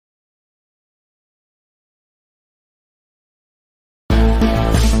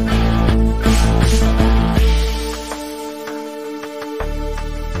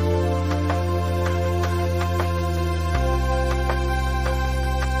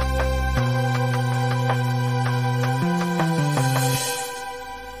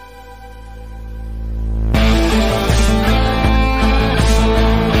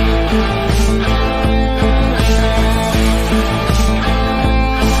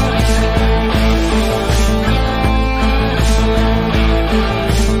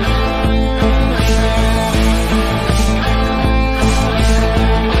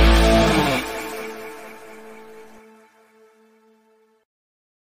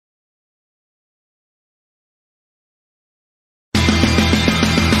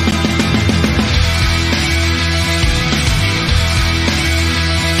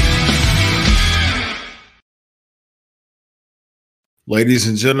Ladies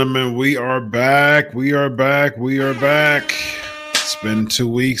and gentlemen, we are back. We are back. We are back. It's been 2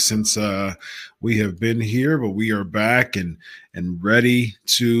 weeks since we have been here, but we are back and ready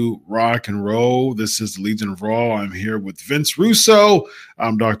to rock and roll. This is the Legion of Raw. I'm here with Vince Russo.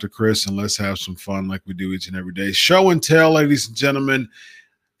 I'm Dr. Chris, and let's have some fun like we do each and every day. Show and tell, ladies and gentlemen.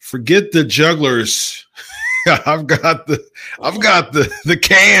 Forget the jugglers. I've got the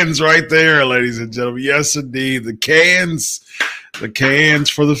cans right there, ladies and gentlemen. Yes, indeed, the cans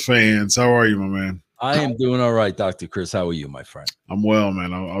for the fans. How are you, my man? I am doing all right, Dr. Chris. How are you, my friend? I'm well,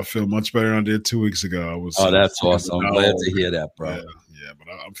 man. I feel much better than I did 2 weeks ago. That's awesome. I'm glad to hear that, bro. Yeah, but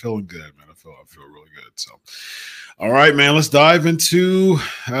I'm feeling good, man. I feel really good. So, all right, man. Let's dive into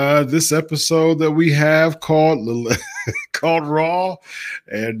this episode that we have called Raw,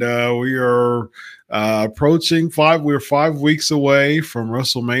 and we are approaching We're 5 weeks away from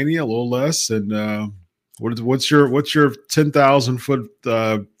WrestleMania, a little less. And what's your 10,000 foot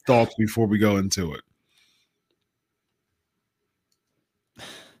thoughts before we go into it?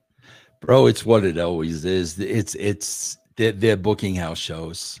 Bro, it's what it always is. They're booking house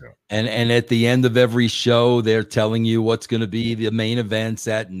shows, yeah. and at the end of every show, they're telling you what's going to be the main events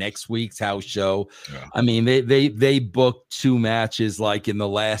at next week's house show. Yeah. I mean, they booked 2 matches like in the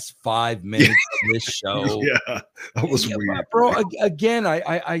last 5 minutes of this show. Yeah, that was weird, bro. Again,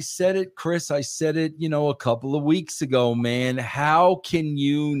 I said it, Chris. I said it, a couple of weeks ago, man. How can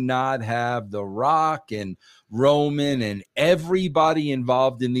you not have The Rock and Roman and everybody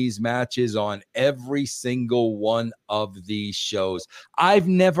involved in these matches on every single one of these shows? I've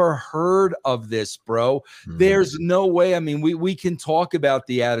never heard of this, bro. Mm-hmm. There's no way. I mean, we can talk about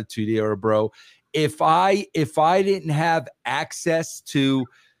the Attitude Era, bro. If I didn't have access to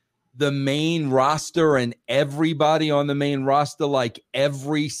the main roster and everybody on the main roster like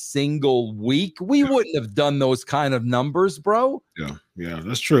every single week, we wouldn't have done those kind of numbers, bro. Yeah,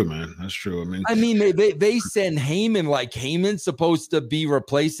 that's true, man. That's true. I mean, they send Heyman, like Heyman's supposed to be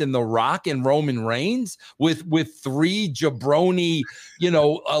replacing The Rock and Roman Reigns with 3 jabroni,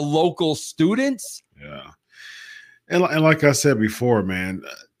 local students. Yeah, and like I said before, man,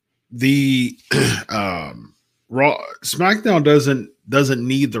 the Raw SmackDown doesn't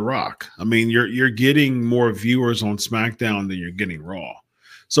need The Rock. I mean, you're getting more viewers on SmackDown than you're getting Raw.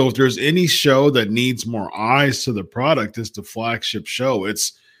 So if there's any show that needs more eyes to the product, it's the flagship show.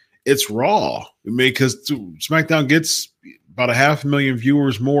 It's Raw. I mean, because SmackDown gets about 500,000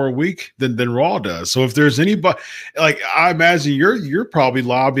 viewers more a week than Raw does. So if there's anybody, like, I imagine you're probably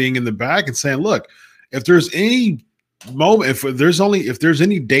lobbying in the back and saying, look, if there's any moment, if there's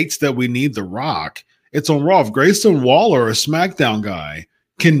any dates that we need The Rock, it's on Raw. If Grayson Waller, a SmackDown guy,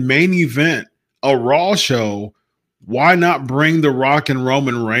 can main event a Raw show, why not bring The Rock and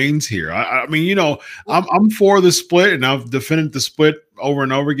Roman Reigns here? I mean, I'm for the split, and I've defended the split over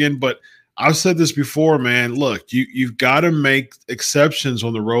and over again. But I've said this before, man. Look, you've got to make exceptions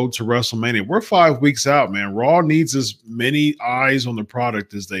on the road to WrestleMania. We're 5 weeks out, man. Raw needs as many eyes on the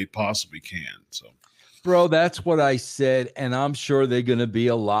product as they possibly can. So, bro, that's what I said, and I'm sure they're going to be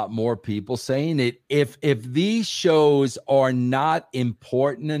a lot more people saying it. If these shows are not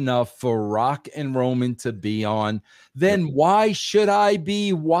important enough for Rock and Roman to be on, then why should I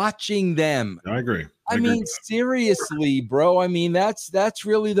be watching them? I agree. I mean, seriously, bro. I mean, that's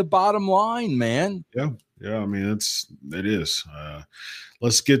really the bottom line, man. Yeah. I mean, it is.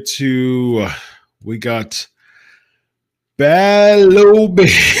 Let's get to we got Ballobe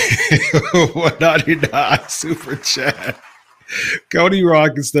 199 super chat. Cody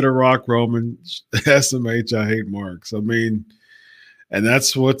Rock instead of Rock Roman. SMH, I hate marks. I mean, and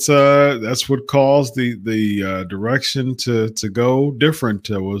that's what caused the direction to go different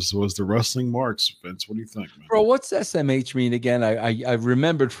was the wrestling marks. Vince, what do you think, man? Bro, what's SMH mean again? I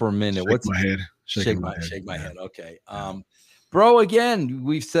remembered for a minute. Shake my head. Okay. Bro, again,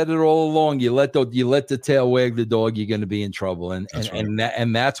 we've said it all along. You let the tail wag the dog, you're going to be in trouble, and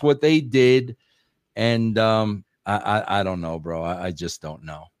that's what they did. And I don't know, bro. I just don't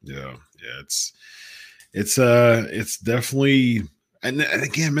know. Yeah. It's definitely. And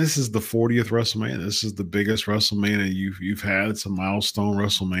again, this is the 40th WrestleMania. This is the biggest WrestleMania you've had. It's a milestone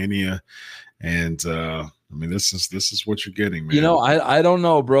WrestleMania, and I mean, this is what you're getting, man. I don't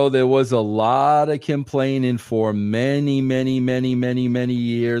know, bro. There was a lot of complaining for many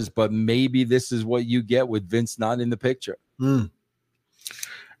years, but maybe this is what you get with Vince not in the picture.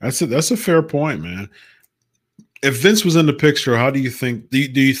 That's a fair point, man. If Vince was in the picture, how do you think? Do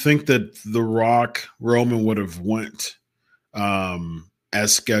you think that The Rock Roman would have went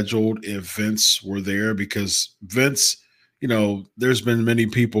as scheduled if Vince were there? Because Vince there's been many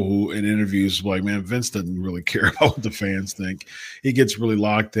people who in interviews like, man, Vince doesn't really care about what the fans think. He gets really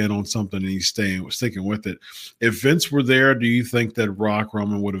locked in on something and he's sticking with it. If Vince were there, do you think that Rock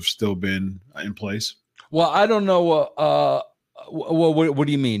Roman would have still been in place? Well, I don't know. What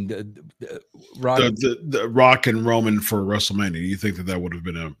do you mean? Rock? The Rock and Roman for WrestleMania. Do you think that would have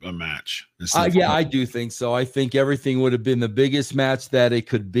been a match? Yeah, I do think so. I think everything would have been the biggest match that it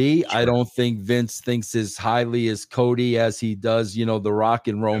could be. Sure. I don't think Vince thinks as highly as Cody as he does, The Rock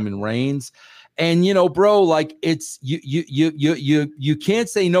and Roman Reigns. And bro, like it's you can't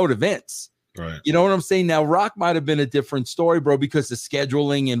say no to Vince. Right. You know what I'm saying? Now, Rock might have been a different story, bro, because of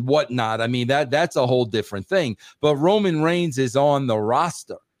scheduling and whatnot. I mean, that's a whole different thing. But Roman Reigns is on the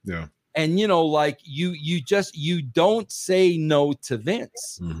roster. Yeah. And, like you don't say no to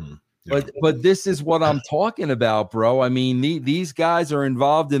Vince. Mm-hmm. Yeah. But this is what I'm talking about, bro. I mean, these guys are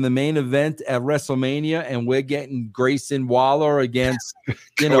involved in the main event at WrestleMania, and we're getting Grayson Waller against,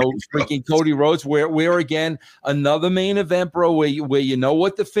 freaking Cody Rhodes. We're again another main event, bro, where you know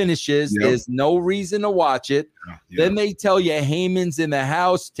what the finish is. Yep. There's no reason to watch it. Yeah. Then they tell you Heyman's in the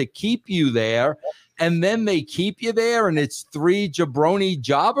house to keep you there, and then they keep you there, and it's 3 jabroni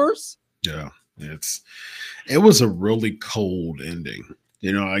jobbers. Yeah, it was a really cold ending.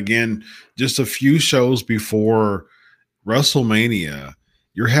 Again, just a few shows before WrestleMania,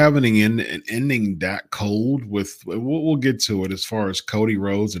 you're having an ending that cold with. We'll get to it as far as Cody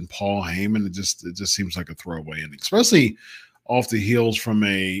Rhodes and Paul Heyman. It just seems like a throwaway ending, especially off the heels from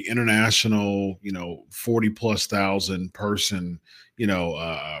a international, 40,000+ person,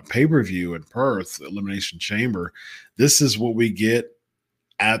 pay-per-view in Perth, Elimination Chamber. This is what we get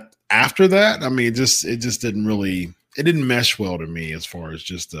after that. I mean, it just didn't really. It didn't mesh well to me as far as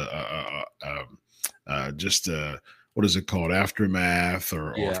just what is it called, aftermath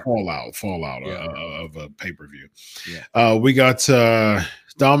or fallout of a pay-per-view. Yeah. We got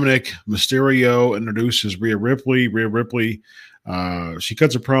Dominic Mysterio introduces Rhea Ripley. She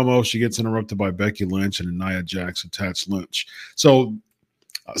cuts a promo. She gets interrupted by Becky Lynch and Nia Jax attached Lynch. So,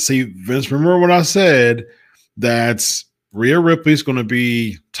 see, Vince, remember what I said? That's Rhea Ripley's going to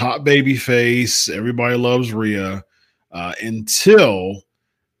be top baby face. Everybody loves Rhea. Until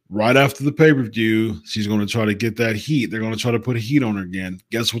right after the pay-per-view, she's going to try to get that heat. They're going to try to put heat on her again.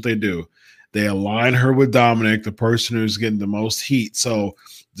 Guess what they do? They align her with Dominic, the person who's getting the most heat. So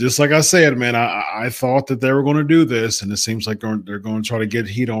just like I said, man, I thought that they were going to do this, and it seems like they're going to try to get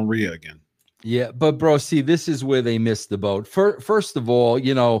heat on Rhea again. Yeah, but bro, see, this is where they missed the boat. First of all,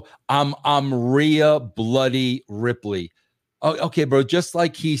 I'm Rhea Bloody Ripley. Oh, okay, bro. Just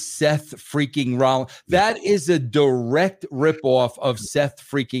like he's Seth freaking Rollins. That is a direct ripoff of Seth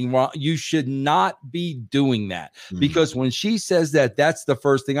freaking Rollins. You should not be doing that because when she says that, that's the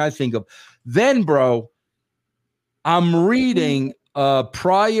first thing I think of. Then, bro, I'm reading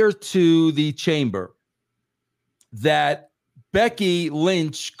prior to the chamber that Becky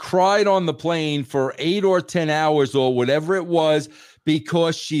Lynch cried on the plane for 8 or 10 hours or whatever it was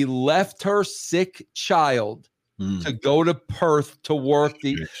because she left her sick child to go to Perth to work.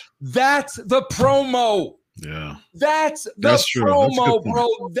 That's the promo. Yeah. That's promo, bro.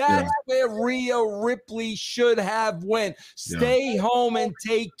 That's where Rhea Ripley should have went. Stay home and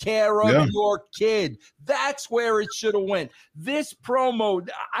take care of your kid. That's where it should have went. This promo,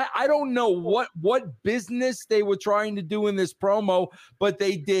 I don't know what business they were trying to do in this promo, but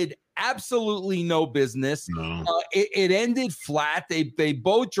they did absolutely no business. No. It ended flat. They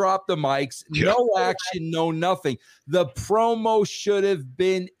both dropped the mics. No action, no nothing. The promo should have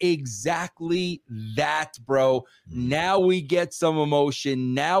been exactly that, bro. Now we get some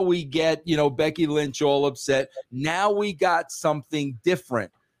emotion. Now we get, Becky Lynch all upset. Now we got something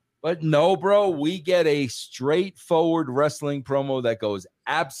different. But no, bro, we get a straightforward wrestling promo that goes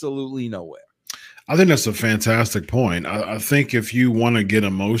absolutely nowhere. I think that's a fantastic point. I think if you want to get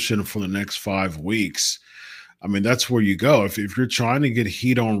emotion for the next 5 weeks, I mean, that's where you go. If you're trying to get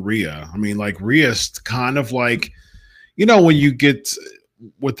heat on Rhea, I mean, like Rhea's kind of like, when you get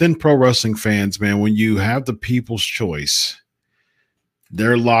within pro wrestling fans, man, when you have the people's choice,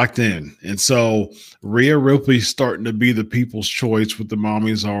 they're locked in. And so Rhea Ripley's starting to be the people's choice with the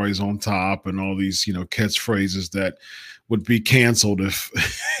mommy's always on top and all these, catchphrases that would be canceled if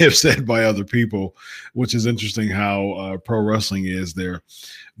said by other people, which is interesting how pro wrestling is there.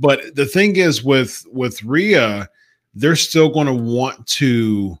 But the thing is with Rhea, they're still going to want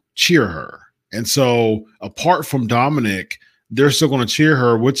to cheer her. And so apart from Dominic, they're still going to cheer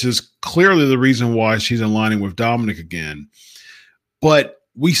her, which is clearly the reason why she's aligning with Dominic again. But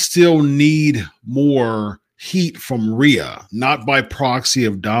we still need more heat from Rhea, not by proxy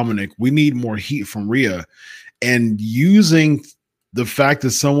of Dominic. We need more heat from Rhea. and using the fact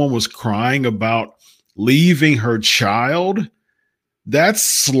that someone was crying about leaving her child, that's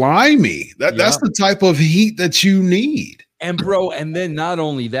slimy. That's the type of heat that you need. And bro, and then not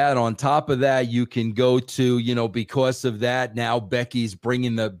only that, on top of that, you can go to, because of that, now Becky's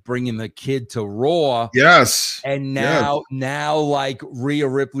bringing the kid to Raw. Yes. And now like Rhea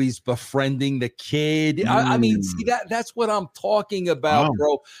Ripley's befriending the kid. I mean, see, that's what I'm talking about,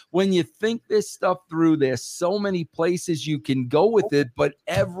 bro. When you think this stuff through, there's so many places you can go with it, but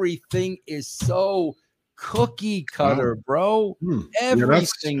everything is so cookie cutter, bro.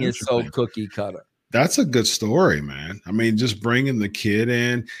 Everything is so cookie cutter. That's a good story, man. I mean, just bringing the kid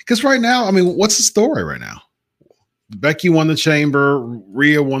in. Because right now, I mean, what's the story right now? Becky won the chamber.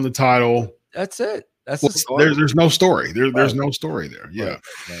 Rhea won the title. That's it. That's the story. There's no story. There's no story there. Yeah.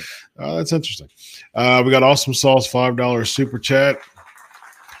 Right. That's interesting. We got Awesome Sauce, $5 super chat.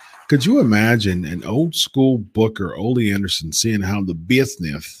 Could you imagine an old school booker, Ole Anderson, seeing how the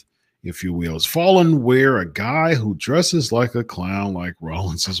business, if you will, is fallen where a guy who dresses like a clown like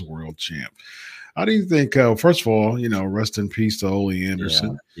Rollins is world champ? How do you think, first of all, rest in peace to Ole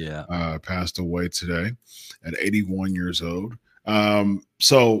Anderson. Passed away today at 81 years old.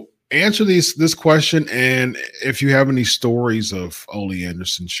 So answer this question, and if you have any stories of Ole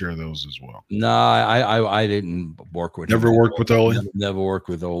Anderson, share those as well. No, I didn't work with him. Worked with Ole? Never worked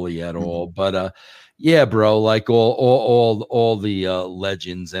with Ole at all. But yeah, bro, like all the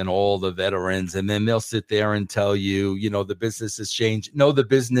legends and all the veterans, and then they'll sit there and tell you, the business has changed. No, the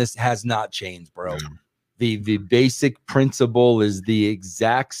business has not changed, bro. Yeah. The basic principle is the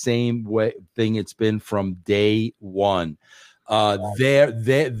exact same thing it's been from day one.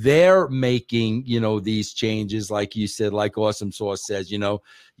 They're making, these changes, like you said, like Awesome Sauce says,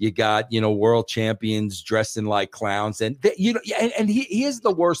 you got, world champions dressing like clowns, and here's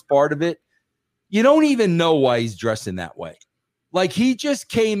the worst part of it. You don't even know why he's dressing that way. Like, he just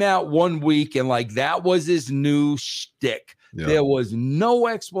came out one week and like that was his new shtick. Yeah. There was no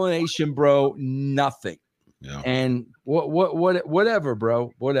explanation, bro. Nothing. Yeah. And whatever,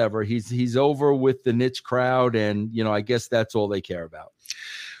 bro. Whatever. He's over with the niche crowd, and I guess that's all they care about.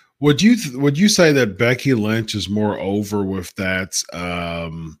 Would you say that Becky Lynch is more over with that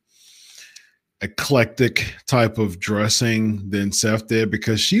eclectic type of dressing than Seth did?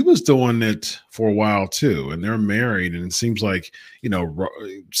 Because she was doing it for a while too, and they're married, and it seems like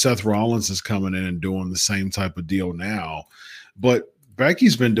Seth Rollins is coming in and doing the same type of deal now, but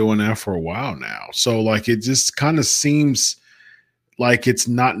Becky's been doing that for a while now. So like, it just kind of seems like it's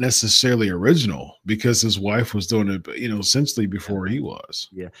not necessarily original because his wife was doing it, essentially before he was.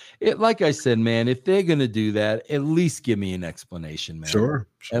 Yeah. Like I said, man, if they're going to do that, at least give me an explanation, man. Sure.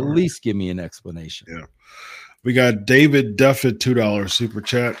 At least give me an explanation. Yeah. We got David Duffett, $2 super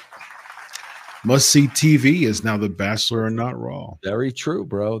chat. Must-see TV is now The Bachelor and not Raw. Very true,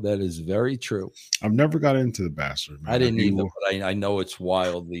 bro. That is very true. I've never got into The Bachelor, man. I didn't either, but I know it's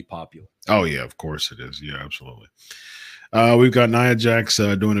wildly popular. Oh, yeah, of course it is. Yeah, absolutely. We've got Nia Jax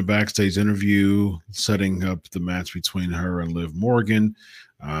doing a backstage interview, setting up the match between her and Liv Morgan.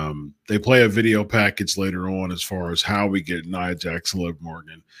 They play a video package later on as far as how we get Nia Jax and Liv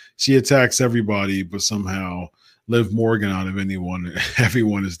Morgan. She attacks everybody, but somehow Liv Morgan, out of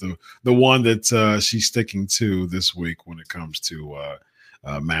everyone is the one that she's sticking to this week when it comes to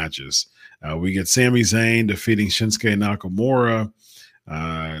matches. We get Sami Zayn defeating Shinsuke Nakamura.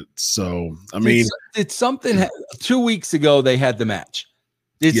 So I mean, did something 2 weeks ago they had the match?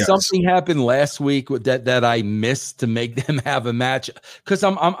 Did something happen last week that I missed to make them have a match? Because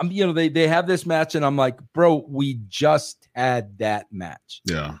I'm they have this match, and I'm like, bro, we just had that match.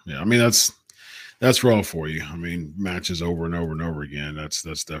 Yeah. I mean, that's Raw for you. I mean, matches over and over and over again. That's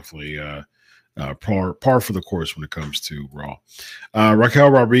definitely par for the course when it comes to Raw.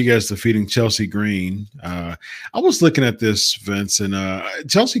 Raquel Rodriguez defeating Chelsea Green. I was looking at this, Vince, and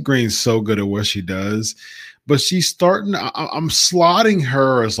Chelsea Green's so good at what she does, but she's starting. I'm slotting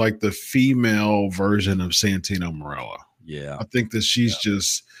her as like the female version of Santino Marella. Yeah, I think that she's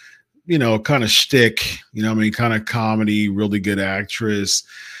just, kind of shtick. Kind of comedy, really good actress.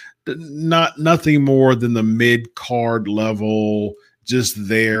 Nothing more than the mid-card level, just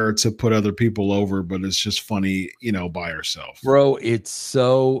there to put other people over, but it's just funny, by herself. Bro,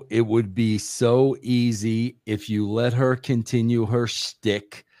 it would be so easy if you let her continue her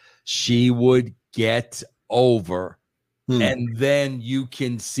shtick. She would get over. And then you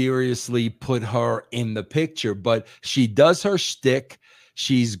can seriously put her in the picture. But she does her shtick.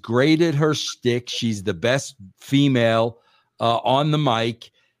 She's great at her shtick. She's the best female on the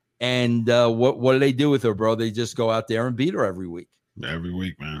mic. And what do they do with her, bro? They just go out there and beat her every week. every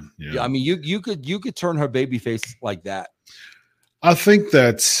week, man. Yeah, I mean, you could turn her baby face like that. I think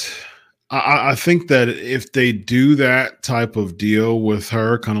that's. I think that if they do that type of deal with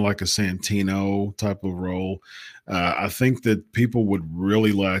her, kind of like a Santino type of role, I think that people would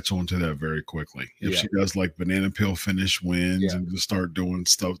really latch onto that very quickly. If she does like banana peel finish wins and just start doing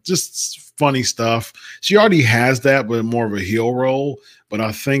stuff, just funny stuff. She already has that, but more of a heel role. But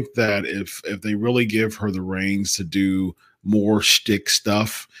I think that if they really give her the reins to do more shtick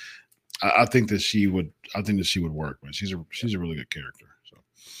stuff, I think that she would. I think that she would work. Man, she's a really good character.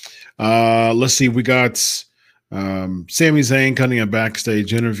 Let's see. We got Sami Zayn cutting a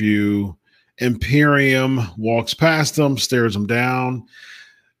backstage interview. Imperium walks past him, stares him down.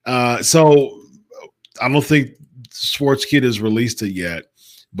 So I don't think Schwartz Kid has released it yet,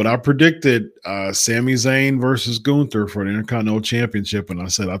 but I predicted Sami Zayn versus Gunther for the Intercontinental Championship, and I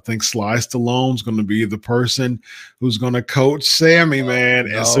said I think Sly Stallone's going to be the person who's going to coach Sammy,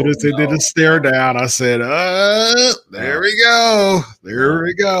 man. As soon as they did a stare down, I said, there we go. There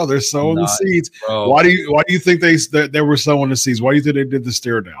we go. They're sowing the seeds. Bro. Why do you think they were sowing the seeds? Why do you think they did the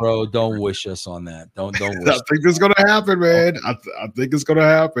stare down? Bro, don't wish us on that. Don't wish I think it's going to happen, man. I think it's going to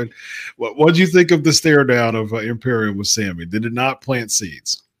happen. What do you think of the stare down of Imperium with Sammy? Did it not plant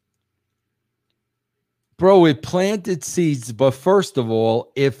seeds? Bro, it planted seeds. But first of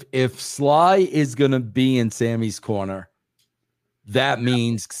all, if Sly is going to be in Sammy's corner, that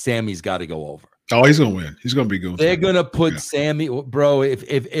means Sammy's got to go over. Oh, he's gonna win. He's gonna be good. They're gonna put Sammy, bro. If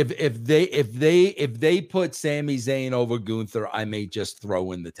they put Sami Zayn over Gunther, I may just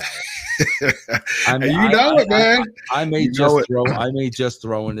throw in the towel. I mean, man. I may just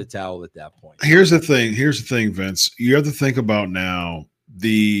throw in the towel at that point. Here's the thing, Vince. You have to think about now.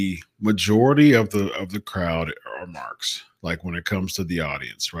 The majority of the crowd are marks. Like when it comes to the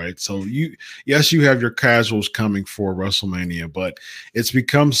audience, right? So you have your casuals coming for WrestleMania, but it's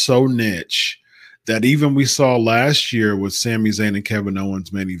become so niche that even we saw last year with Sami Zayn and Kevin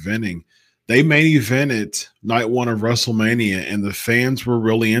Owens main eventing, they main evented night one of WrestleMania, and the fans were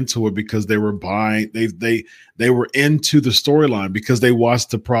really into it because they were buying, they were into the storyline because they watched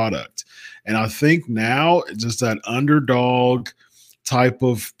the product. And I think now just that underdog type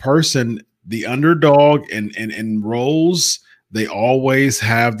of person, the underdog and roles, they always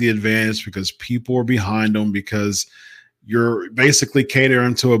have the advantage because people are behind them, because you're basically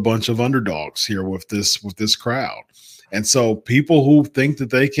catering to a bunch of underdogs here with this crowd. And so people who think that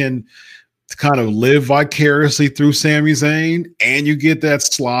they can kind of live vicariously through Sami Zayn, and you get that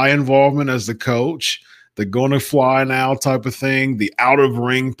Sly involvement as the coach, the gonna fly now type of thing, the out of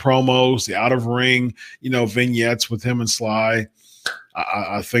ring promos, the out of ring, vignettes with him and Sly.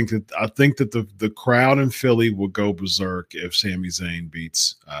 I think that the crowd in Philly will go berserk if Sami Zayn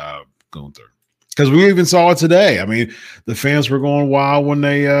beats Gunther. Because we even saw it today. I mean, the fans were going wild when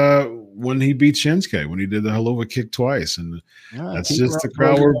he beat Shinsuke, when he did the Helluva Kick twice, and that's just the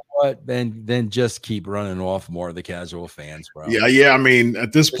crowd. Then just keep running off more of the casual fans, bro. Yeah. I mean,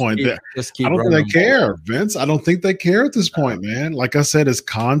 at this point, I don't think they care, Vince. I don't think they care at this point, man. Like I said, it's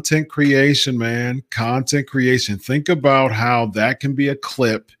content creation, man. Content creation. Think about how that can be a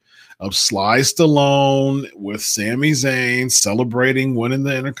clip of Sly Stallone with Sami Zayn celebrating winning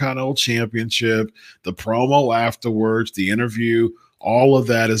the Intercontinental Championship, the promo afterwards, the interview, all of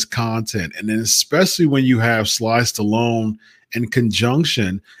that is content. And then especially when you have Sly Stallone in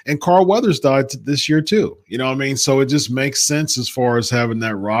conjunction, and Carl Weathers died this year too. You know what I mean? So it just makes sense as far as having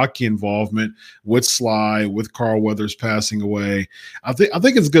that Rocky involvement with Sly, with Carl Weathers passing away. I think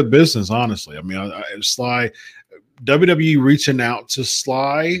it's good business, honestly. I mean, Sly, WWE reaching out to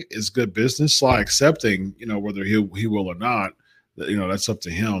Sly is good business. Sly accepting, whether he will or not, that's up to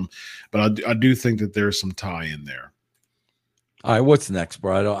him. But I do think that there's some tie in there. All right, what's next,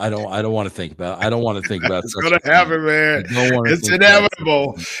 bro? I don't want to think about. I don't want to think about. It's gonna happen, man. It's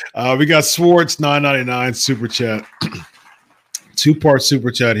inevitable. We got Swartz $9.99 super chat, 2-part super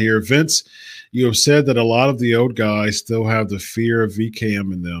chat here, Vince. You have said that a lot of the old guys still have the fear of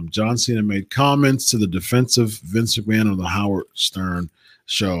VKM in them. John Cena made comments to the defensive Vince McMahon on the Howard Stern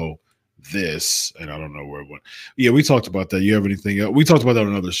show. And I don't know where it went. Yeah, we talked about that. You have anything else? We talked about that on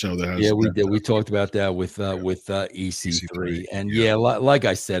another show that has. Yeah, we did. We talked about that with EC3. And yeah, like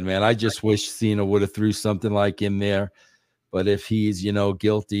I said, man, I just wish Cena would have threw something like in there. But if he's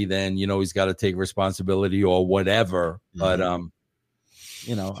guilty, then he's got to take responsibility or whatever. But I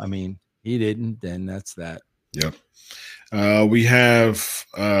mean, he didn't, then that's that. Yep. We have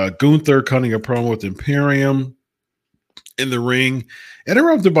Gunther cutting a promo with Imperium in the ring,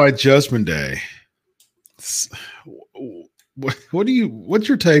 interrupted by Judgment Day. What's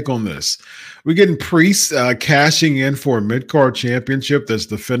your take on this? We're getting Priest cashing in for a mid-card championship that's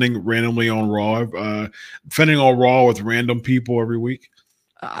defending randomly on Raw, defending on Raw with random people every week.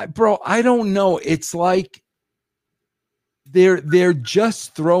 Bro, I don't know. It's like they're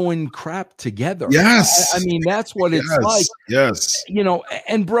just throwing crap together. Yes. I mean, that's what it's like. Yes. You know,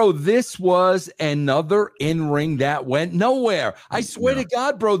 and bro, this was another in-ring that went nowhere. I swear to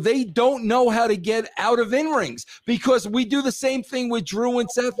God, bro, they don't know how to get out of in-rings, because we do the same thing with Drew and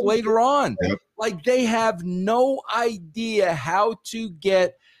Seth later on. Yep. Like, they have no idea how to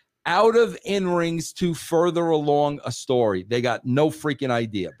get out of in-rings to further along a story. They got no freaking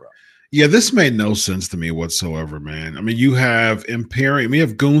idea, bro. Yeah, this made no sense to me whatsoever, man. I mean, you have Imperium, you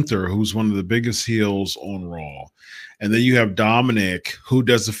have Gunther, who's one of the biggest heels on Raw. And then you have Dominic, who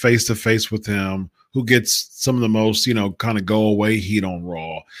does the face-to-face with him, who gets some of the most, kind of go-away heat on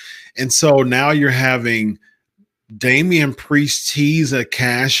Raw. And so now you're having Damian Priest tease a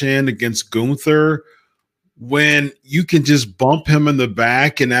cash-in against Gunther when you can just bump him in the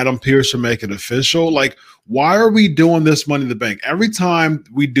back and Adam Pearce will make it official. Like, why are we doing this Money in the Bank? Every time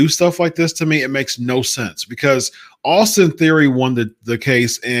we do stuff like this, to me, it makes no sense, because Austin Theory won the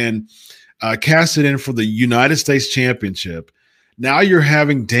case and cast it in for the United States Championship. Now you're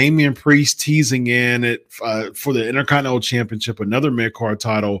having Damian Priest teasing in it for the Intercontinental Championship, another mid-card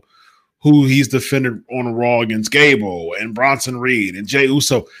title, who he's defended on a Raw against Gable and Bronson Reed and Jey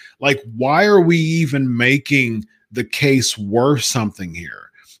Uso. Like, why are we even making the case worth something here?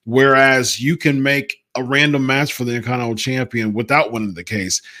 Whereas you can make a random match for the Intercontinental Champion without winning the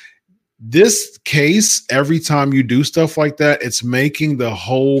case. This case, every time you do stuff like that, it's making the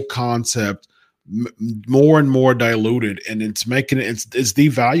whole concept more and more diluted, and it's making it's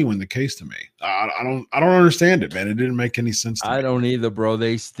devaluing the case to me. I don't understand it, man. It didn't make any sense to me. I don't either, bro.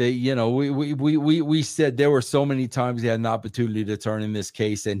 They stay, we said there were so many times he had an opportunity to turn in this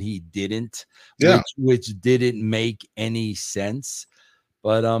case and he didn't, which didn't make any sense.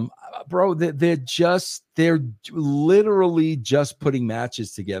 But bro, they're literally just putting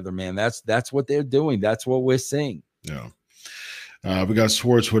matches together, man. That's what they're doing. That's what we're seeing. Yeah. We got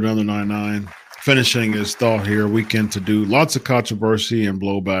Swartz with another 99. Finishing his thought here, weekend to do lots of controversy and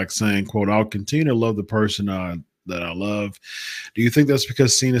blowback, saying, quote, "I'll continue to love the person that I love." Do you think that's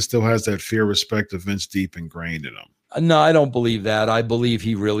because Cena still has that fear, respect of Vince deep ingrained in him? No, I don't believe that. I believe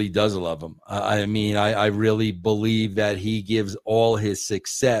he really does love him. I mean, I really believe that he gives all his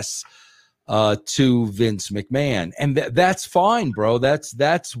success to Vince McMahon. And that's fine, bro.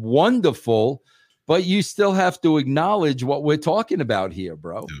 That's wonderful. But you still have to acknowledge what we're talking about here,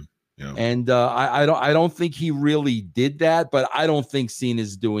 bro. Yeah. Yeah. And I don't think he really did that, but I don't think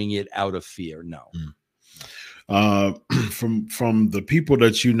Cena's doing it out of fear. No. From the people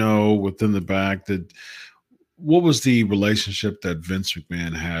that you know within the back, what was the relationship that Vince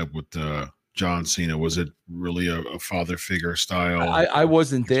McMahon had with John Cena? Was it really a father figure style? I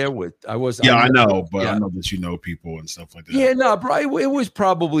wasn't there with. I know, but I know that you know people and stuff like that. Yeah, no, bro, it was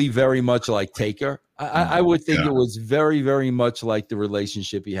probably very much like Taker. I would think it was very, very much like the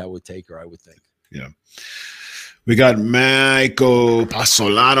relationship he had with Taker, I would think. Yeah. We got Michael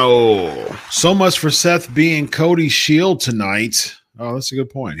Pasolano. So much for Seth being Cody's Shield tonight. Oh, that's a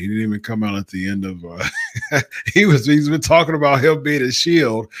good point. He didn't even come out at the end of he's been talking about him being a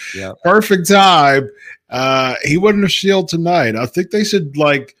Shield. Yeah. Perfect time. He wasn't a Shield tonight. I think they should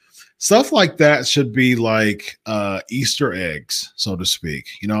stuff like that should be like Easter eggs, so to speak.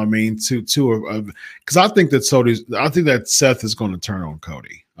 You know what I mean? Because I think that Seth is going to turn on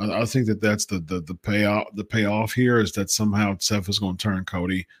Cody. I think that's the payoff. The payoff here is that somehow Seth is going to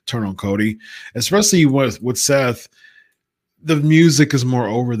turn on Cody, especially with Seth. The music is more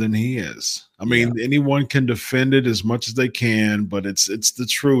over than he is. I mean, anyone can defend it as much as they can, but it's the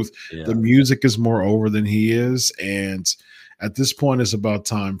truth. Yeah. The music is more over than he is, and at this point, it's about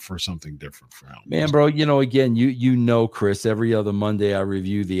time for something different for him. Man, bro, again, Chris, every other Monday I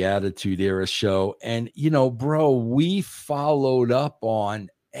review the Attitude Era show, and bro, we followed up on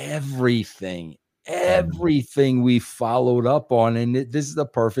everything we followed up on, and this is the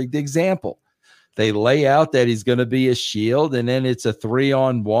perfect example. They lay out that he's going to be a Shield, and then it's a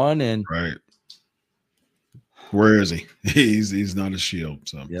 3-on-1. And right, where is he? He's not a Shield.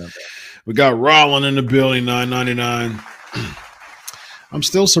 So we got Rollin in the building, $9.99. I'm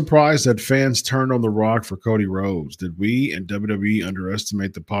still surprised that fans turned on The Rock for Cody Rhodes. Did we and WWE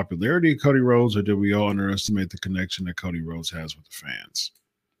underestimate the popularity of Cody Rhodes, or did we all underestimate the connection that Cody Rhodes has with the fans?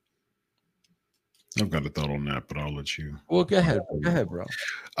 I've got a thought on that, but I'll let you. Well, go ahead, bro.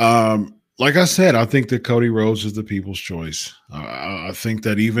 Like I said, I think that Cody Rhodes is the people's choice. I think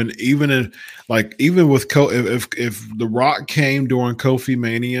that even with if The Rock came during Kofi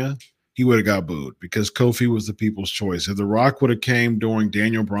Mania, he would have got booed because Kofi was the people's choice. If The Rock would have came during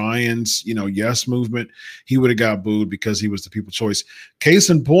Daniel Bryan's Yes movement, he would have got booed because he was the people's choice. Case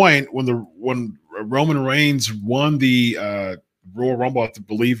in point, when Roman Reigns won the Royal Rumble, I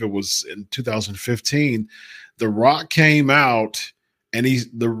believe it was in 2015, The Rock came out. And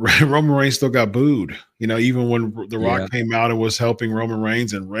Roman Reigns still got booed, even when The Rock came out and was helping Roman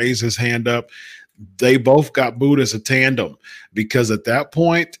Reigns and raised his hand up, they both got booed as a tandem because at that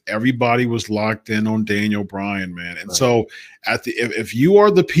point, everybody was locked in on Daniel Bryan, man. And so if you are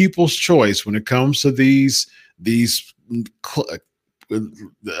the people's choice when it comes to these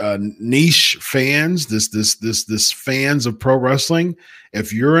niche fans, this fans of pro wrestling,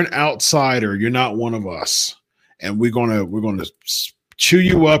 if you're an outsider, you're not one of us. And we're gonna chew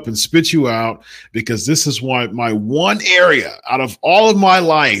you up and spit you out because this is why my one area out of all of my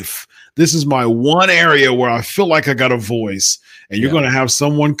life, this is my one area where I feel like I got a voice. And you're going to have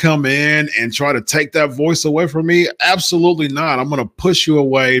someone come in and try to take that voice away from me? Absolutely not. I'm going to push you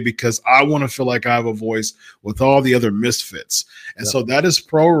away because I want to feel like I have a voice with all the other misfits. And so that is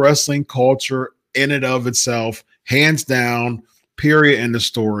pro wrestling culture in and of itself, hands down, period, end of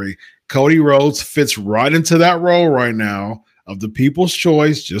story. Cody Rhodes fits right into that role right now of the people's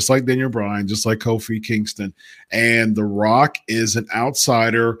choice, just like Daniel Bryan, just like Kofi Kingston. And The Rock is an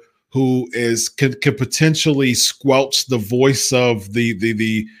outsider who could potentially squelch the voice of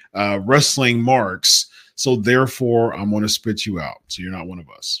the wrestling marks. So therefore, I'm going to spit you out. So you're not one of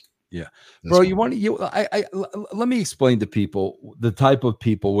us. Yeah, bro. Let me explain to people the type of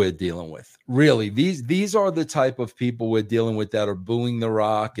people we're dealing with. Really, these are the type of people we're dealing with that are booing The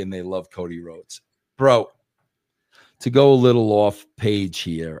Rock and they love Cody Rhodes, bro. To go a little off page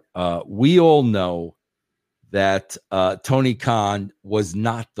here, we all know that Tony Khan was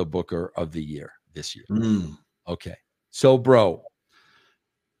not the Booker of the Year this year. Okay, so bro,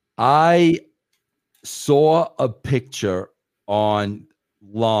 I saw a picture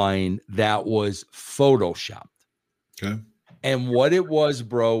online that was photoshopped. Okay. And what it was,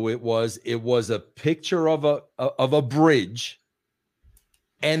 bro, it was a picture of a bridge,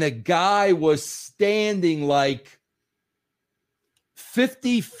 and a guy was standing like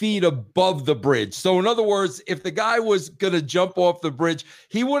 50 feet above the bridge. So in other words, if the guy was going to jump off the bridge,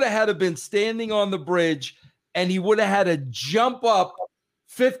 he would have had to been standing on the bridge and he would have had to jump up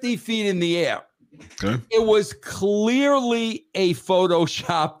 50 feet in the air. Okay. It was clearly a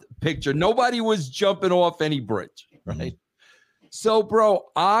photoshopped picture. Nobody was jumping off any bridge, right? Mm-hmm. So, bro,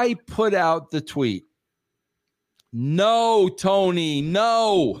 I put out the tweet. No, Tony,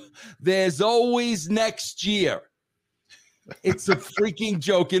 no. There's always next year. It's a freaking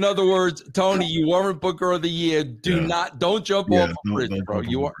joke. In other words, Tony, you weren't Booker of the Year. Don't jump off a bridge, bro.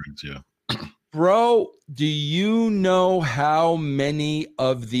 You are. Bro, do you know how many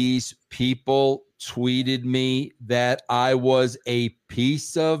of these people tweeted me that I was a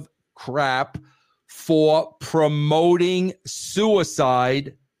piece of crap for promoting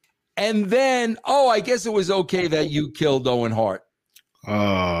suicide? And then, I guess it was okay that you killed Owen Hart.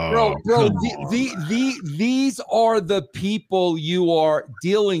 Bro, these are the people you are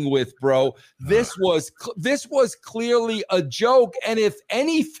dealing with, bro. This was clearly a joke, and if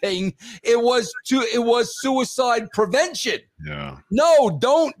anything, it was suicide prevention. Yeah. No,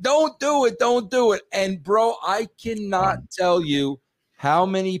 don't do it. Don't do it. And bro, I cannot tell you how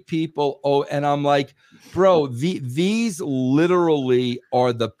many people. And I'm like, bro, these literally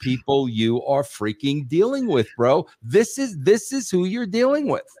are the people you are freaking dealing with, bro. This is who you're dealing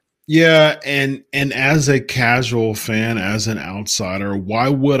with. Yeah, and as a casual fan, as an outsider, why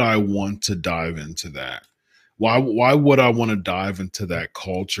would I want to dive into that? Why would I want to dive into that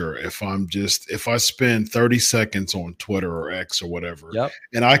culture if I spend 30 seconds on Twitter or X or whatever,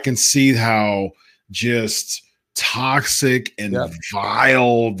 and I can see how just toxic and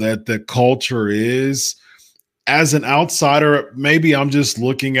vile that the culture is? As an outsider, maybe I'm just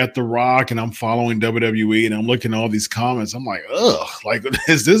looking at The Rock and I'm following WWE and I'm looking at all these comments. I'm like, ugh, like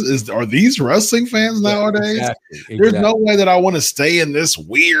are these wrestling fans nowadays? Exactly. There's no way that I want to stay in this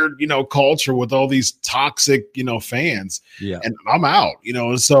weird, culture with all these toxic, fans. Yeah. And I'm out,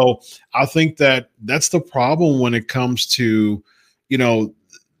 and so I think that's the problem when it comes to,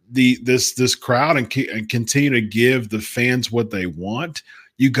 this crowd and continue to give the fans what they want.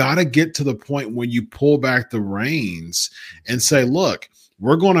 You got to get to the point when you pull back the reins and say, look,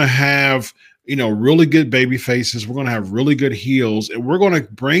 we're going to have really good baby faces. We're going to have really good heels, and we're going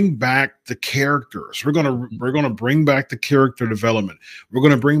to bring back the characters. We're going to bring back the character development. We're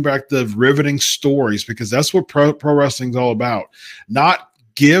going to bring back the riveting stories, because that's what pro wrestling is all about. Not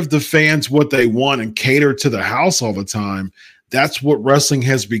give the fans what they want and cater to the house all the time. That's what wrestling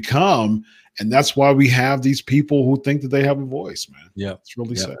has become, and that's why we have these people who think that they have a voice, man. Yeah, it's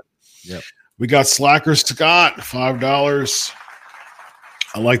really sad. Yeah, we got Slacker Scott, $5.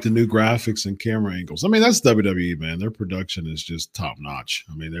 I like the new graphics and camera angles. I mean, that's WWE, man. Their production is just top notch.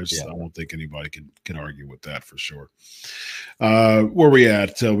 I mean, I don't think anybody can argue with that for sure. Where we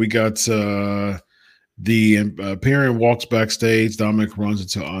at? We got the Imperium walks backstage. Dominic runs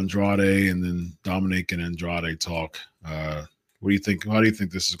into Andrade, and then Dominic and Andrade talk. What do you think? How do you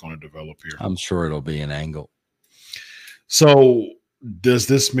think this is going to develop here? I'm sure it'll be an angle. So, does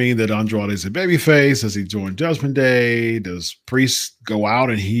this mean that Andrade is a babyface? Does he join Judgment Day? Does Priest go out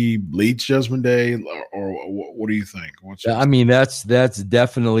and he leads Judgment Day? Or what do you think? I mean, that's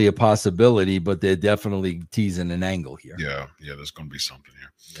definitely a possibility, but they're definitely teasing an angle here. Yeah, there's going to be something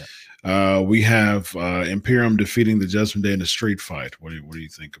here. Yeah. We have Imperium defeating the Judgment Day in a street fight. What do you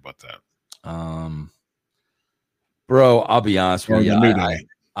think about that? Bro, I'll be honest with you.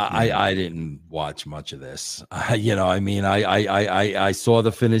 I didn't watch much of this. I saw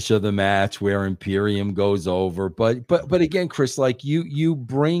the finish of the match where Imperium goes over, but again, Chris, like you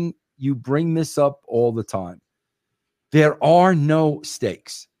bring this up all the time. There are no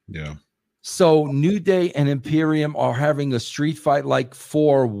stakes. Yeah. So New Day and Imperium are having a street fight, like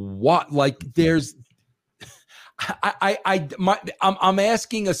for what? Like there's. I'm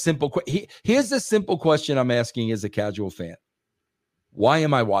asking a simple question. Here's a simple question I'm asking as a casual fan. Why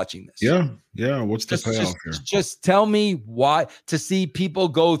am I watching this? Yeah. What's the payoff here? Just tell me why. To see people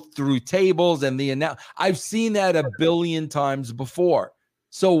go through tables and I've seen that a billion times before.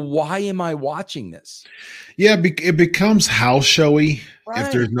 So why am I watching this? Yeah, it becomes house showy if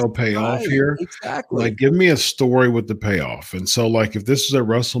there's no payoff here. Exactly. Like, give me a story with the payoff. And so, like, if this is a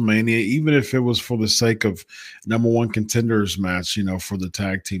WrestleMania, even if it was for the sake of #1 contenders match, for the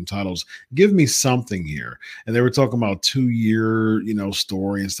tag team titles, give me something here. And they were talking about 2-year,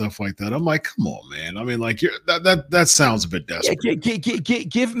 story and stuff like that. I'm like, come on, man. I mean, like, that sounds a bit desperate. Yeah,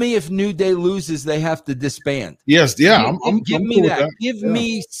 give me if New Day loses, they have to disband. Yes, yeah. Give me that. Give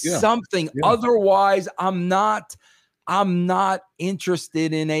me something. Yeah. Otherwise, I'm not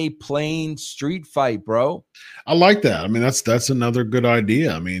interested in a plain street fight, bro. I like that. I mean, that's another good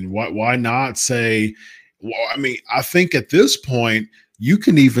idea. I mean, why not say? Well, I mean, I think at this point you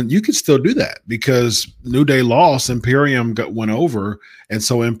can still do that, because New Day lost, Imperium went over, and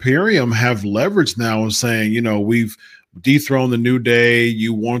so Imperium have leverage now of saying, we've dethroned the New Day.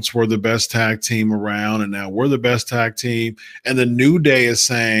 You once were the best tag team around, and now we're the best tag team. And the New Day is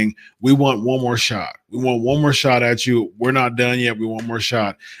saying, we want one more shot. We want one more shot at you. We're not done yet. We want more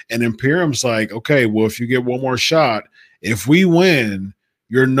shot. And Imperium's like, okay, well, if you get one more shot, if we win,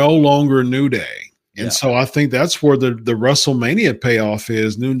 you're no longer New Day. And so I think that's where the WrestleMania payoff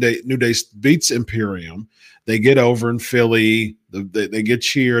is. New Day beats Imperium. They get over in Philly. They get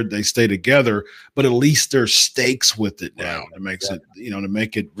cheered. They stay together, but at least there's stakes with it now. It makes it, to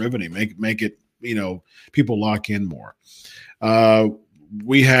make it riveting, make it, people lock in more.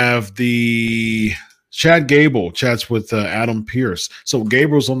 We have the Chad Gable chats with Adam Pearce. So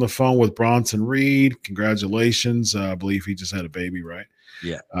Gable's on the phone with Bronson Reed. Congratulations. I believe he just had a baby, right?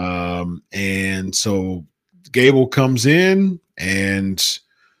 Yeah. And so Gable comes in, and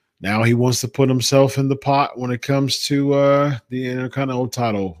now he wants to put himself in the pot when it comes to the Intercontinental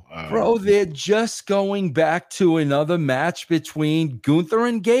title. Bro, they're just going back to another match between Gunther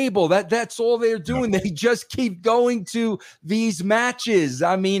and Gable. That's all they're doing. They just keep going to these matches.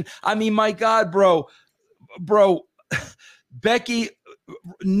 I mean, my God, bro, Becky,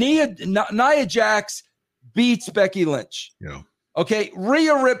 Nia Jax beats Becky Lynch. Yeah. Okay,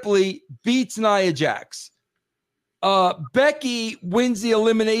 Rhea Ripley beats Nia Jax. Becky wins the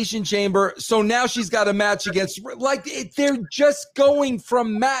Elimination Chamber, so now she's got a match against. Like, they're just going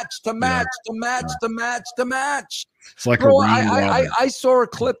from match to match to match to match to match. It's like I saw a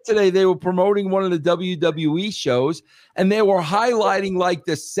clip today. They were promoting one of the WWE shows, and they were highlighting like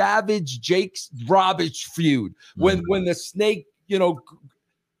the Savage Jake Roberts feud when the Snake,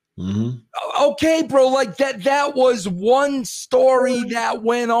 Okay, bro, like that was one story that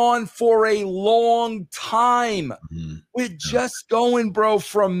went on for a long time. We're just going, bro,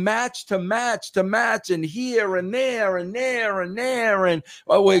 from match to match to match, and here and there and there and there, and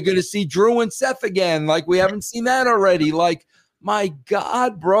we're gonna see Drew and Seth again. Like, we haven't seen that already. Like, my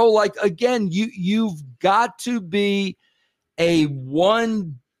God, bro, like, again, you've got to be a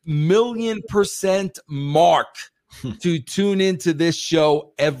one 1,000,000% mark to tune into this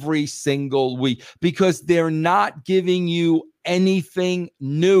show every single week, because they're not giving you anything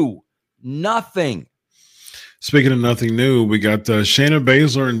new. Nothing. Speaking of nothing new, we got Shayna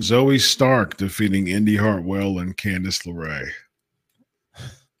Baszler and Zoe Stark defeating Indy Hartwell and Candice LeRae.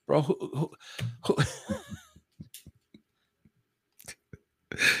 Bro, who?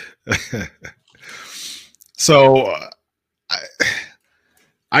 So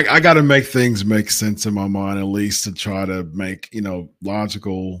I got to make things make sense in my mind, at least to try to make,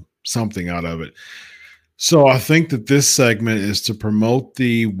 logical something out of it. So I think that this segment is to promote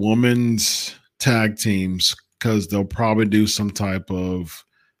the women's tag teams, because they'll probably do some type of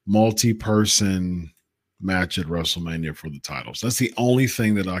multi-person match at WrestleMania for the titles. That's the only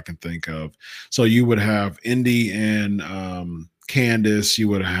thing that I can think of. So you would have Indy and Candice, you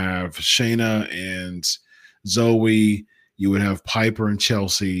would have Shayna and Zoe, you would have Piper and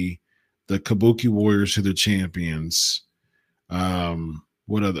Chelsea, the Kabuki Warriors, who are the champions.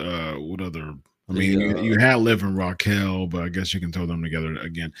 What other? I mean, you had Liv and Raquel, but I guess you can throw them together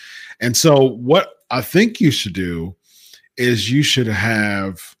again. And so what I think you should do is you should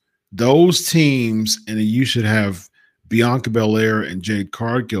have those teams, and then you should have Bianca Belair and Jade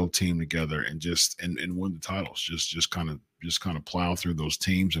Cargill team together and and win the titles. Just kind of plow through those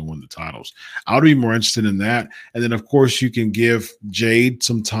teams and win the titles. I would be more interested in that. And then, of course, you can give Jade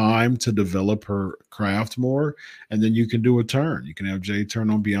some time to develop her craft more, and then you can do a turn. You can have Jade turn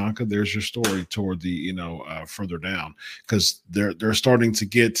on Bianca. There's your story toward the further down, because they're starting to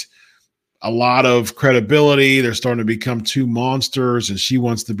get a lot of credibility. They're starting to become two monsters, and she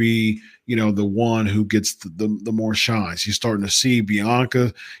wants to be, the one who gets the more shine. She's starting to see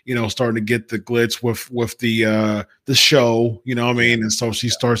Bianca, starting to get the glitz with the show, you know what I mean? And so she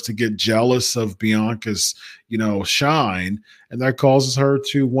starts to get jealous of Bianca's, shine, and that causes her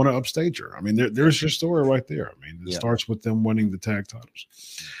to want to upstage her. I mean, there's your story right there. I mean, it starts with them winning the tag titles.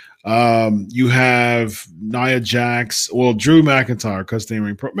 You have Nia Jax, Drew McIntyre, custom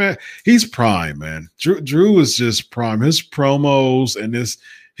ring pro. Man, he's prime, man. Drew is just prime. His promos and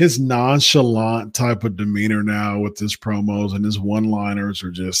his nonchalant type of demeanor now with his promos and his one-liners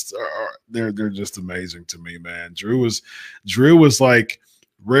are just they're just amazing to me, man. Drew was like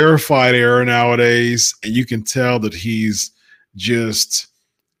rarefied air nowadays, and you can tell that he's just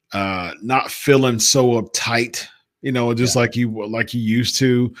not feeling so uptight. Like he used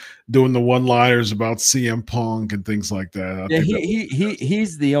to, doing the one-liners about CM Punk and things like that.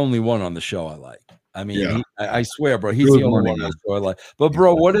 He's the only one on the show I like. I mean, I swear, bro, he's the only one on the show I like. But,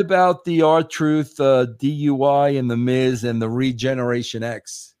 bro, what about the R-Truth, DUI, and the Miz and the Regeneration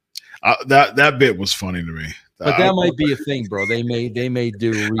X? That bit was funny to me. But that might be a thing, bro. They may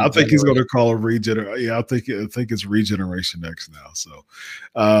do. I think he's going to call it regeneration. Yeah, I think it's Regeneration X now. So,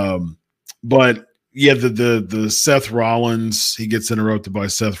 but. Yeah, the Seth Rollins, he gets interrupted by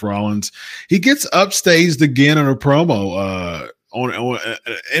Seth Rollins. He gets upstaged again in a promo on an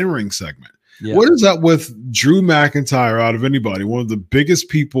in-ring segment. Yeah. What is up with Drew McIntyre, out of anybody, one of the biggest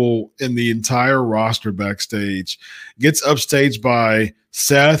people in the entire roster backstage, gets upstaged by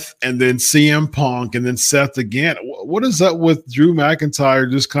Seth and then CM Punk and then Seth again? What is up with Drew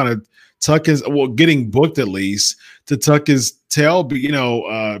McIntyre just kind of getting booked at least to tuck his tail,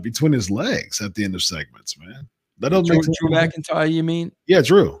 between his legs at the end of segments, man? That doesn't make sense. Drew McIntyre, you mean? Yeah,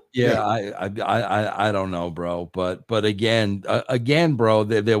 Drew. Yeah. I don't know, bro. But again, bro,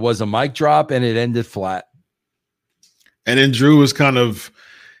 there was a mic drop and it ended flat. And then Drew was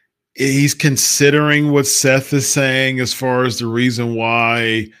he's considering what Seth is saying as far as the reason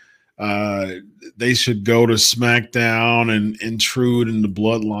why they should go to SmackDown and intrude in the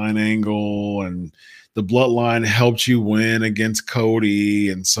Bloodline angle, and the Bloodline helped you win against Cody,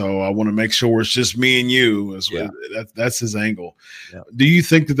 and so I want to make sure it's just me and you. That's his angle. Yeah. Do you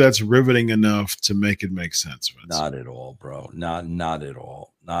think that that's riveting enough to make it make sense, Vince? Not at all, bro. Not at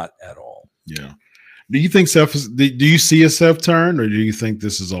all. Not at all. Yeah. Do you think do you see a Seth turn, or do you think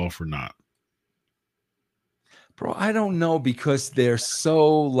this is all for naught? Bro, I don't know, because they're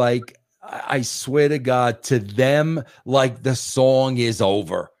so I swear to God, to them, like the song is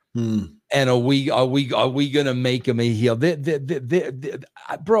over. And are we gonna make him a heel?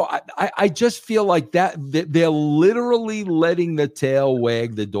 Bro, I just feel like that they're literally letting the tail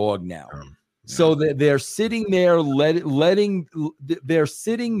wag the dog now. Yeah. So they're sitting there letting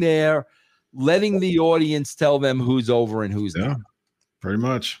the audience tell them who's over and who's not. Pretty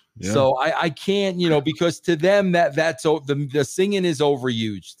much. Yeah. So I can't, because to them that's the singing is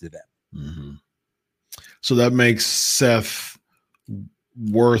overused to them. Mm-hmm. So that makes Seth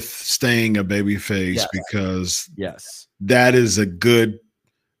worth staying a babyface, because that is a good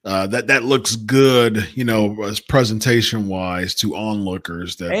that looks good, as presentation wise to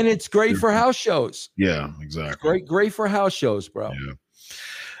onlookers. And it's great for house shows. Yeah, It's exactly. great for house shows, bro. Yeah.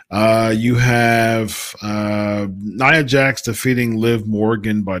 You have Nia Jax defeating Liv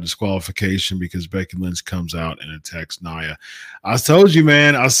Morgan by disqualification because Becky Lynch comes out and attacks Nia. I told you,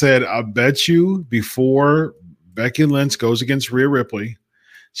 man. I said, I bet you before Becky Lynch goes against Rhea Ripley,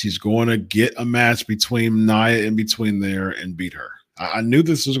 she's going to get a match between Nia in between there and beat her. I knew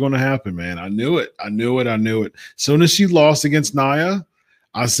this was going to happen, man. I knew it. As soon as she lost against Nia,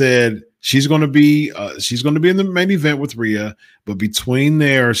 I said she's going to be in the main event with Rhea, but between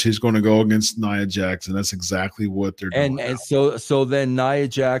there, she's going to go against Nia Jax, and that's exactly what they're doing. And so then Nia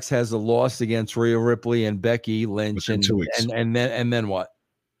Jax has a loss against Rhea Ripley and Becky Lynch, within 2 weeks. and then what?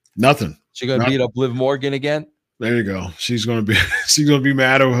 Nothing. She going to beat up Liv Morgan again? There you go. She's going to be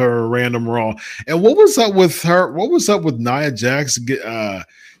mad at her random Raw. And what was up with her? What was up with Nia Jax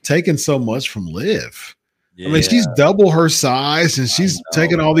taking so much from Liv? Yeah. I mean, she's double her size, and she's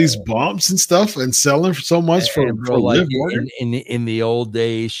taking all these bumps and stuff, and selling so much for Liv Morgan. In the old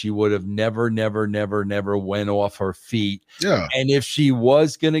days, she would have never went off her feet. Yeah. And if she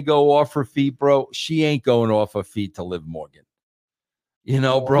was going to go off her feet, bro, she ain't going off her feet to Liv Morgan.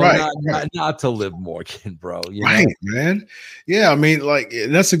 Bro, right. Not to Liv Morgan, bro. Right, man. Yeah, I mean,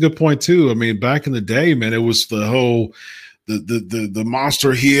 that's a good point too. I mean, back in the day, man, it was the whole the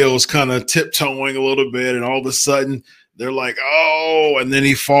monster heels kind of tiptoeing a little bit, and all of a sudden they're like, oh, and then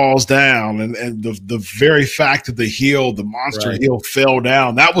he falls down, and the very fact that the monster heel fell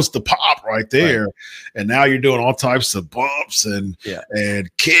down, that was the pop right there. Right. And now you're doing all types of bumps and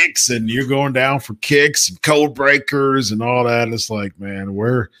kicks, and you're going down for kicks and code breakers and all that. And it's like, man,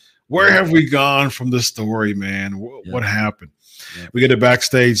 where have we gone from this story, man? What happened? Yeah. We get a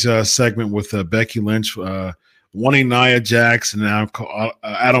backstage segment with Becky Lynch wanting Nia Jax, and now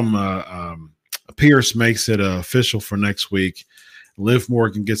Adam Pierce makes it official for next week. Liv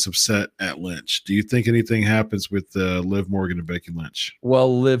Morgan gets upset at Lynch. Do you think anything happens with Liv Morgan and Becky Lynch?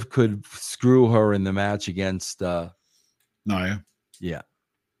 Well, Liv could screw her in the match against Nia. Yeah,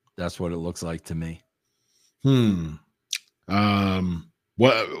 that's what it looks like to me. Where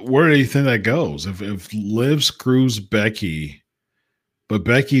do you think that goes? If Liv screws Becky, but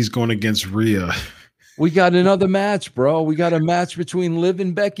Becky's going against Rhea. We got another match, bro. We got a match between Liv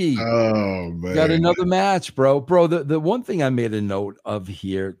and Becky. Oh, man. We got another match, bro. Bro, the one thing I made a note of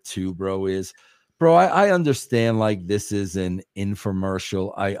here too, bro, is, bro, I understand this is an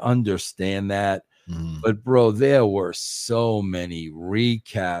infomercial. I understand that. But, bro, there were so many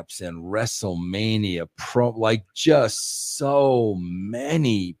recaps and WrestleMania just so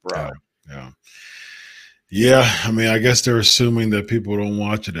many, bro. Yeah, I mean, I guess they're assuming that people don't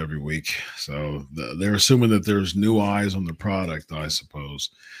watch it every week. So they're assuming that there's new eyes on the product, I suppose,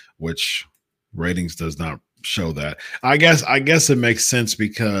 which ratings does not show that. I guess it makes sense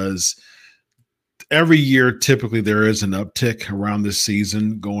because every year, typically there is an uptick around this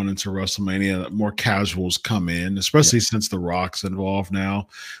season going into WrestleMania. More casuals come in, especially since The Rock's involved now,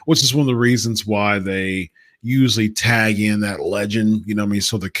 which is one of the reasons why they usually tag in that legend,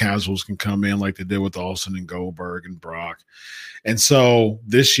 so the casuals can come in like they did with Austin and Goldberg and Brock. And so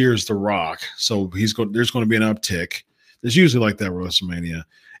this year's The Rock. So there's going to be an uptick. There's usually like that WrestleMania.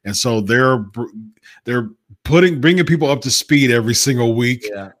 And so they're bringing people up to speed every single week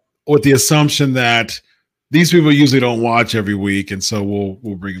with the assumption that these people usually don't watch every week. And so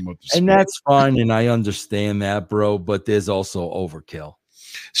we'll bring them up to speed. And that's fine. And I understand that, bro, but there's also overkill.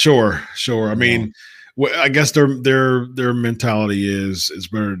 Sure. I mean, I guess their mentality is it's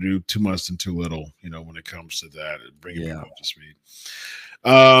better to do too much than too little, when it comes to that, bringing people up to speed.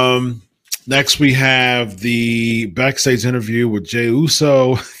 Next, we have the backstage interview with Jey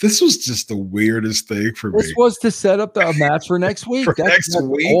Uso. This was just the weirdest thing for me. This was to set up the match for next week. That's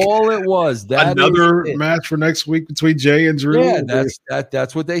all it was. Another match for next week between Jey and Drew. Yeah,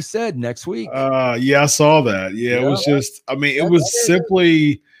 that's what they said next week. I saw that. Yeah, it was just, it was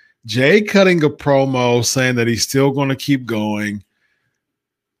simply Jey cutting a promo saying that he's still going to keep going.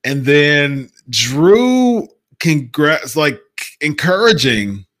 And then Drew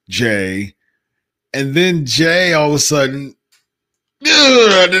encouraging Jey. And then Jey all of a sudden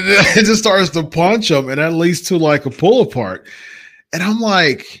it just starts to punch him, and that leads to a pull apart. And I'm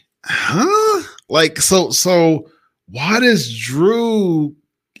like, huh? So why does Drew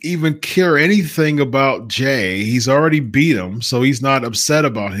even care anything about Jey? He's already beat him, so he's not upset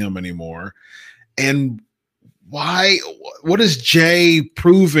about him anymore. And what is Jey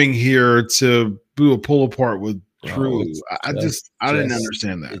proving here to do a pull apart with Drew? I didn't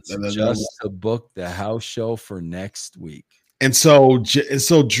understand that. It's just to book the house show for next week. And so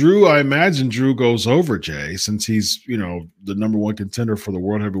Drew, I imagine Drew goes over Jay since he's, the number one contender for the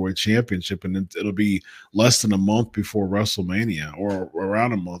World Heavyweight Championship, and it'll be less than a month before WrestleMania, or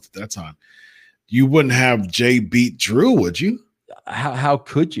around a month at that time. You wouldn't have Jay beat Drew, would you? How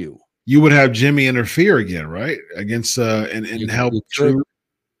could you? You would have Jimmy interfere again, right? Against and help Drew.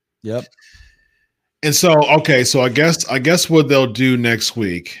 Yep. And so, okay, so I guess what they'll do next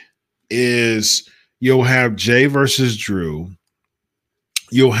week is you'll have Jay versus Drew.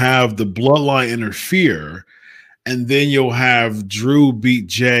 You'll have the bloodline interfere, and then you'll have Drew beat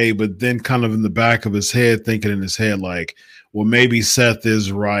Jay, but then kind of in the back of his head, thinking in his head, like, well, maybe Seth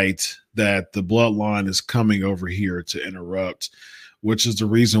is right that the bloodline is coming over here to interrupt, which is the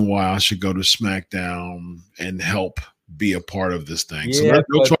reason why I should go to SmackDown and help be a part of this thing. So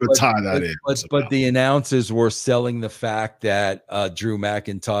they'll try to tie that in. But the announcers were selling the fact that Drew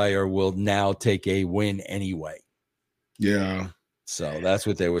McIntyre will now take a win anyway. Yeah. So that's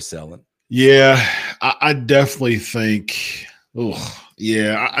what they were selling. Yeah, I definitely think.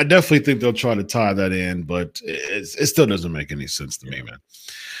 I definitely think they'll try to tie that in, but it still doesn't make any sense to me, man.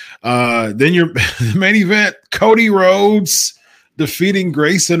 Then your main event: Cody Rhodes defeating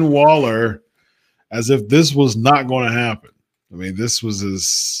Grayson Waller, as if this was not going to happen. I mean, this was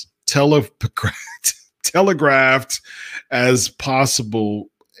as telegraphed as possible,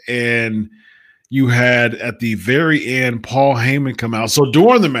 and you had at the very end Paul Heyman come out. So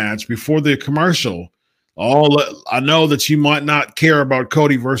during the match, before the commercial, I know that you might not care about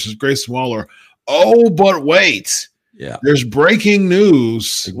Cody versus Grayson Waller. Oh, but wait. Yeah. There's breaking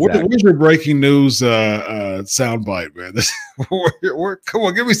news. Exactly. Where's your breaking news soundbite, man? Come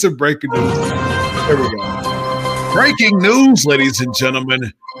on, give me some breaking news. There we go. Breaking news, ladies and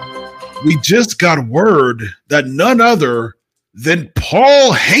gentlemen. We just got word that none other than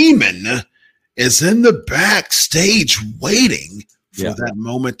Paul Heyman is in the backstage waiting for that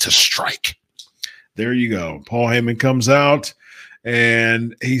moment to strike. There you go. Paul Heyman comes out,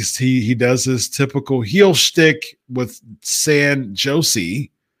 and he does his typical heel shtick with San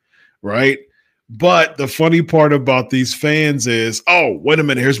Josie, right? But the funny part about these fans is, oh, wait a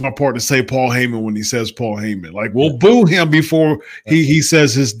minute, here's my part to say Paul Heyman when he says Paul Heyman. Like, we'll boo him before he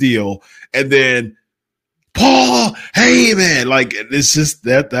says his deal, and then Paul Heyman. Like, it's just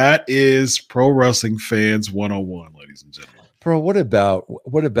that is pro wrestling fans 101, ladies and gentlemen. Bro, what about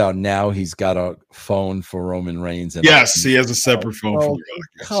now he's got a phone for Roman Reigns? And yes, he has a separate phone for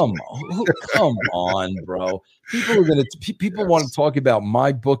the Come on, bro. People want to talk about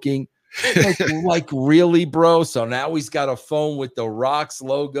my booking. Like really, bro? So now he's got a phone with the Rock's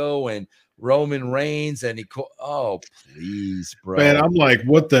logo and Roman Reigns, and please, bro. Man, I'm like,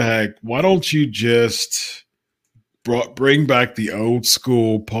 what the heck? Why don't you just bring back the old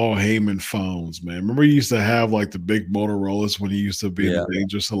school Paul Heyman phones, man? Remember you used to have like the big Motorola's when he used to be in the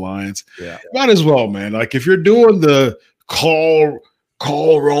Dangerous Alliance? Yeah. Might as well, man. Like, if you're doing the call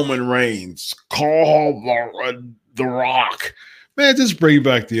Roman Reigns, call the Rock, man, just bring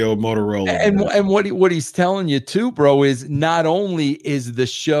back the old Motorola. And what he's telling you too, bro, is not only is the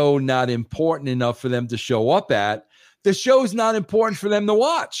show not important enough for them to show up at, the show's not important for them to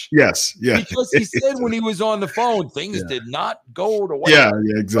watch. Yes, yeah. Because he said when he was on the phone, things did not go the way. Yeah,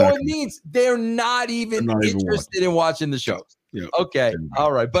 exactly. So it means they're not even interested in watching the show. Yeah. Okay.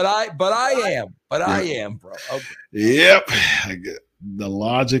 All right. But I am, bro. Okay. Yep. The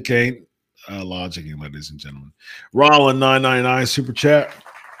logic ain't logicking, ladies and gentlemen. Rollin 999 super chat.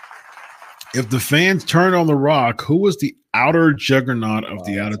 If the fans turn on The Rock, who was the outer juggernaut of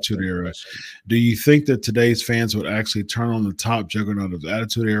the Attitude Era? Do you think that today's fans would actually turn on the top juggernaut of the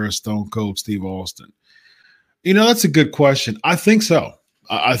Attitude Era, Stone Cold Steve Austin? That's a good question. I think so.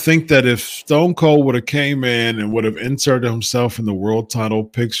 I think that if Stone Cold would have came in and would have inserted himself in the world title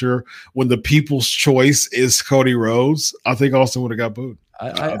picture when the people's choice is Cody Rhodes, I think Austin would have got booed.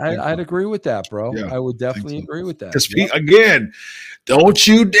 I'd agree with that, bro. Yeah, I would definitely agree with that. Because again, don't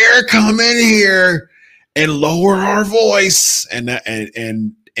you dare come in here and lower our voice. And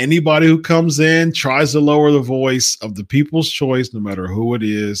anybody who comes in tries to lower the voice of the people's choice, no matter who it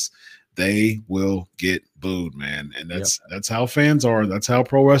is, they will get booed, man. And that's how fans are. That's how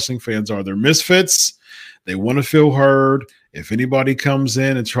pro wrestling fans are. They're misfits. They want to feel heard. If anybody comes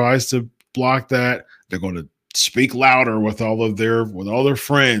in and tries to block that, they're going to speak louder with all their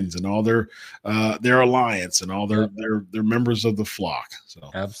friends and all their alliance and all their members of the flock. So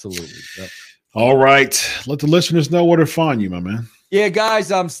absolutely. Yep. All right. Let the listeners know where to find you, my man. Yeah,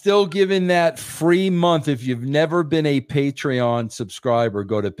 guys, I'm still giving that free month. If you've never been a Patreon subscriber,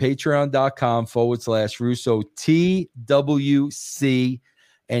 go to patreon.com/Russo TWC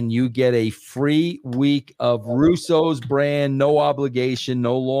and you get a free week of Russo's brand, no obligation,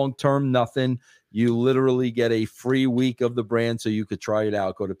 no long-term, nothing. You literally get a free week of the brand so you could try it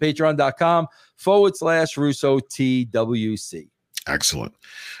out. Go to patreon.com/Russo TWC. Excellent.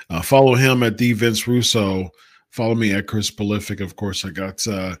 Follow him at the Vince Russo. Follow me at Chris Prolific. Of course, I got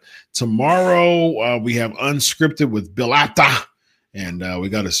tomorrow. We have Unscripted with Bill Atta. And we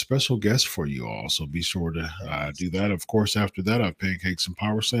got a special guest for you all. So be sure to do that. Of course, after that, I have Pancakes and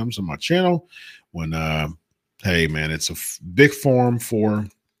Power Slams on my channel. When, hey, man, it's a big forum for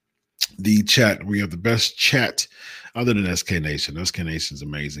the chat. We have the best chat other than SK Nation. SK Nation is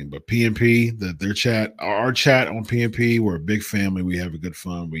amazing. But PNP, their chat, our chat on PNP, we're a big family. We have a good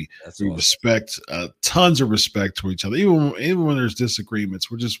fun. We awesome. Respect, tons of respect to each other. Even when there's disagreements,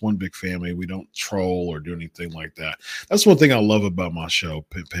 we're just one big family. We don't troll or do anything like that. That's one thing I love about my show,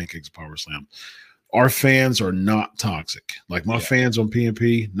 Pancakes Power Slam. Our fans are not toxic. Like my fans on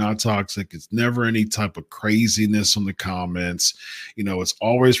PNP, not toxic. It's never any type of craziness on the comments. You know, it's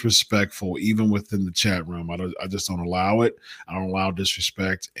always respectful, even within the chat room. I just don't allow it. I don't allow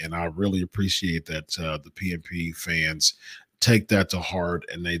disrespect. And I really appreciate that the PNP fans take that to heart,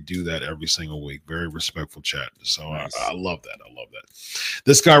 and they do that every single week. Very respectful chat. So nice. I love that. I love that.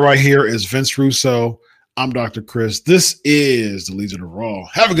 This guy right here is Vince Russo. I'm Dr. Chris. This is the Legion of Raw.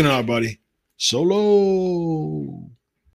 Have a good night, buddy. Solo.